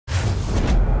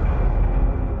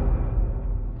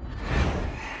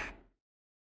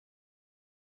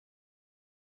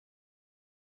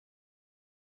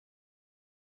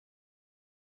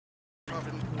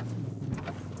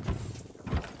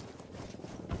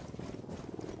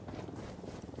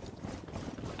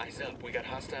Eyes up, we got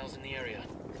hostiles in the area.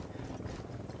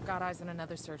 Got eyes on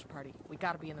another search party. We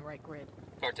gotta be in the right grid.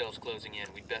 Cartel's closing in.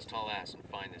 We'd best haul ass and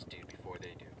find this dude before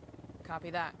they do. Copy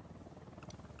that.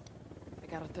 I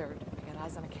got a third. I got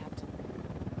eyes on a captain.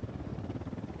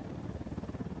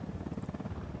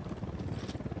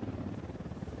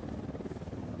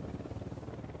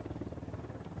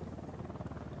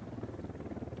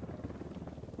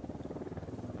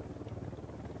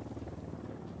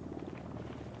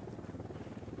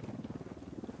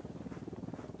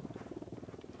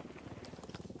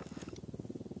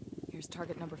 Here's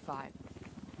target number 5.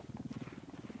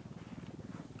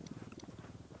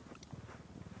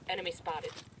 Enemy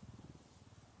spotted.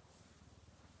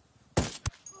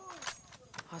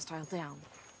 Hostile down.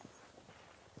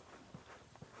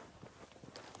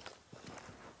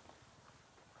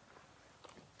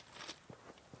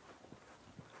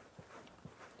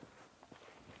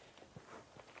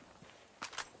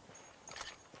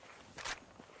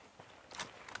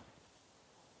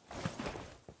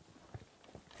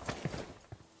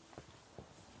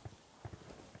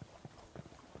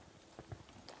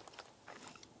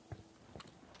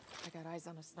 I got eyes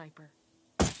on a sniper.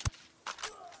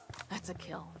 That's a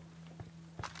kill.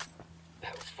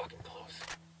 That was fucking close.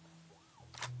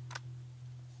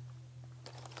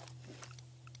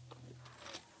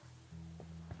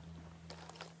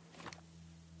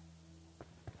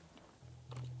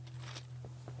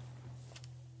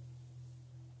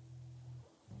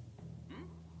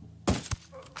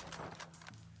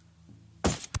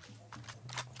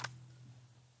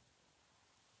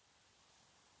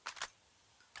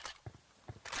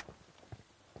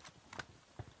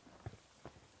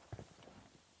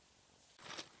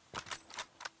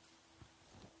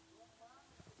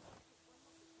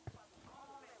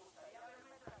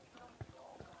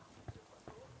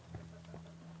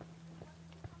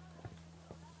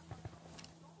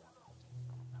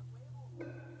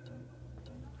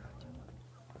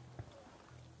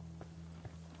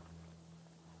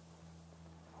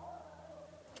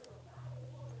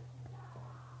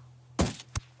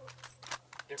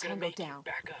 They're gonna make down.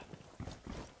 You back up.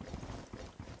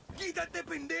 Quítate,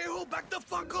 pendejo! Back the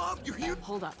fuck off! You hear?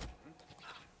 Hold up.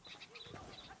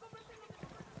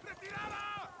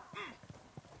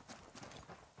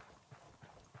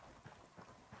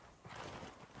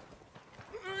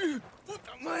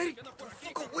 Puta madre! Get the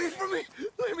fuck away from me!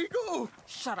 Let me go!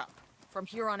 Shut up. From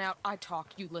here on out, I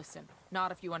talk, you listen.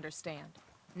 Not if you understand.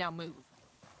 Now move.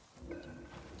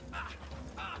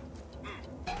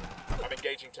 I'm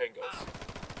engaging tangos.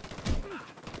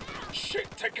 Shit,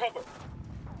 take cover!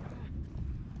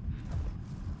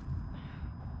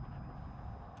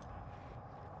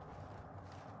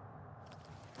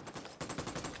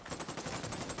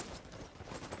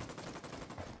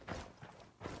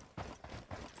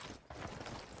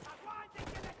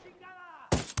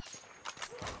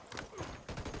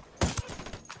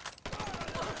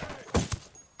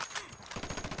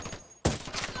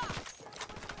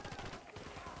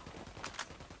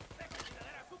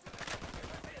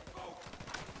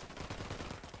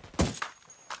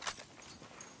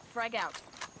 Frag out.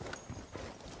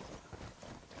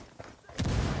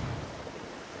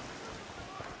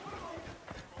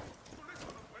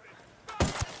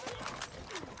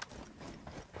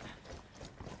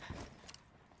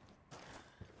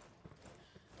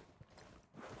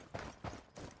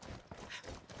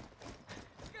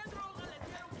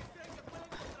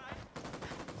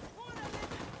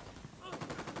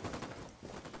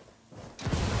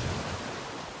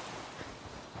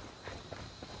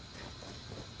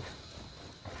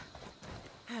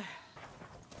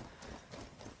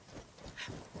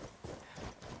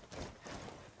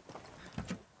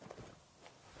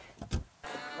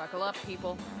 Buckle up,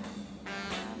 people.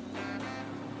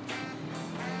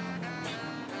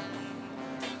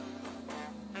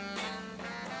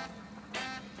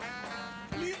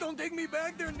 Please don't take me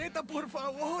back there, neta, por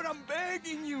favor. I'm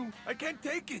begging you. I can't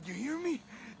take it, you hear me?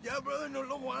 Yeah, brother, no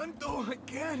lo aguanto. I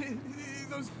can't.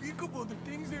 It's unspeakable, the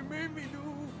things they made me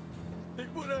do. They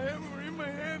put a hammer in my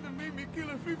hand and made me kill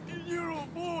a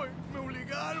 15-year-old boy. Me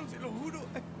obligaron, se lo juro.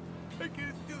 I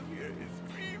can still hear his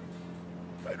scream.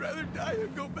 I'd rather die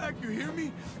than go back, you hear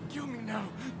me? Kill me now.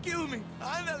 Kill me.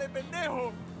 Ándale,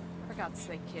 pendejo. For God's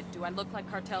sake, kid, do I look like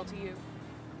cartel to you?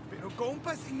 Pero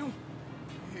compa, si no.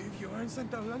 If you are in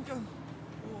Santa Blanca,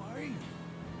 who are you?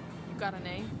 You got a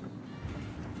name?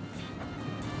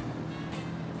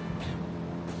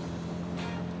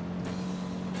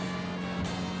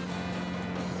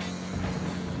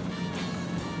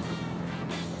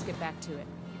 Let's get back to it.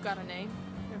 You got a name?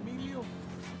 Emilio.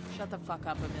 Shut the fuck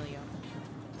up, Emilio.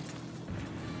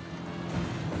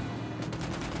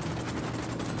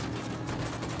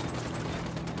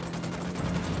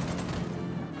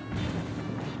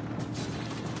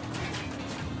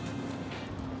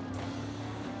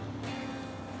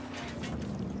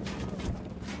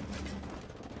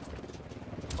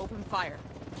 Fire.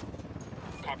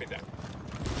 Copy that.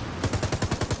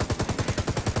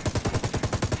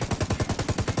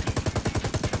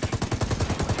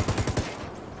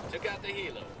 Took out the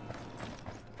helo.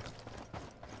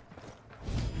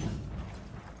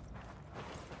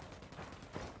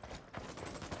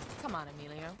 Come on,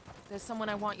 Emilio. There's someone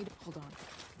I want you to... Hold on.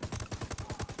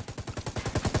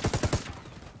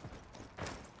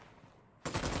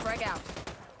 Frag out.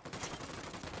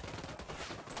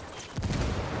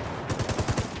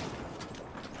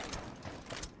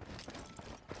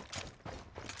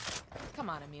 Come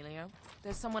on, Emilio.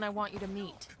 There's someone I want you to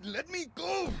meet. Let me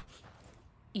go!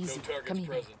 Easy. No targets Come here.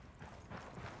 present.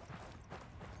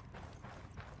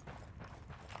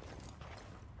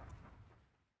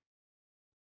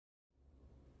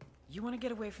 You want to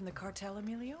get away from the cartel,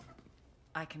 Emilio?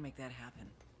 I can make that happen.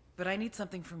 But I need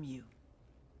something from you.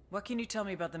 What can you tell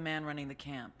me about the man running the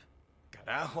camp?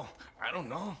 Carajo, I don't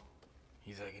know.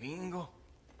 He's a gringo.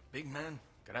 Big man.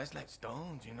 Got eyes like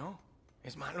stones, you know?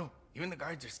 Es malo. Even the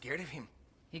guards are scared of him.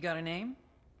 He got a name?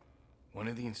 One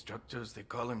of the instructors, they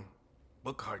call him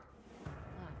Bookhart.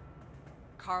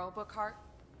 Carl Bookhart?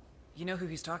 You know who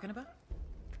he's talking about?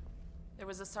 There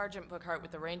was a Sergeant Bookhart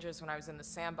with the Rangers when I was in the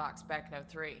sandbox back in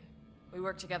 '03. We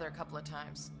worked together a couple of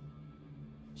times.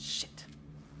 Shit.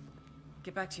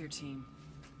 Get back to your team.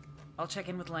 I'll check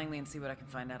in with Langley and see what I can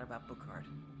find out about Bookhart.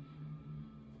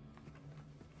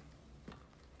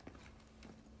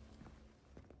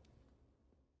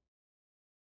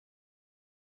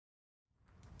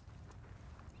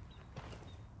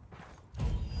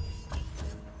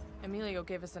 Emilio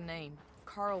gave us a name.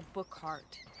 Carl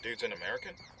Bookhart. Dude's an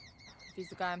American? If he's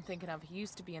the guy I'm thinking of, he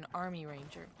used to be an Army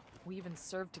Ranger. We even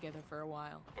served together for a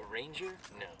while. A ranger?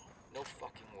 No. No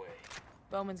fucking way.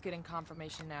 Bowman's getting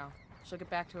confirmation now. She'll get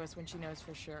back to us when she knows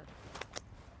for sure.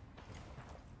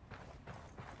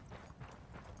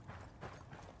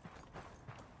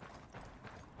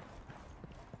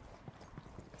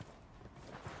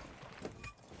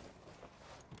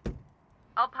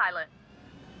 I'll pilot.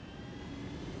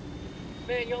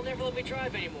 Man, y'all never let me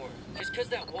drive anymore. Just 'cause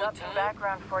that one Got some time...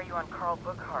 background for you on Carl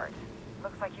Bookhart.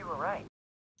 Looks like you were right.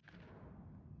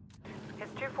 His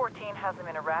 214 has him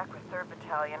in Iraq with 3rd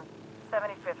Battalion,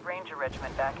 75th Ranger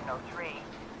Regiment back in '03.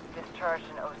 Discharged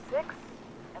in '06,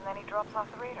 and then he drops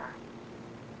off the radar.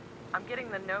 I'm getting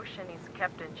the notion he's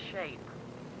kept in shape.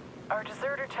 Our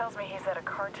deserter tells me he's at a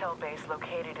cartel base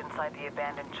located inside the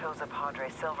abandoned Choza Padre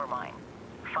silver mine.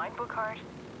 Find Bookhart,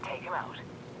 take him out.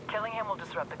 Killing him will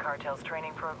disrupt the cartel's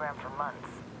training program for months.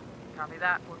 Copy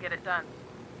that. We'll get it done.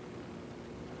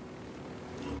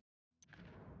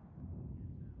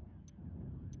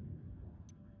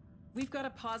 We've got a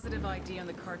positive ID on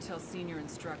the cartel senior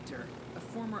instructor, a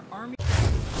former Army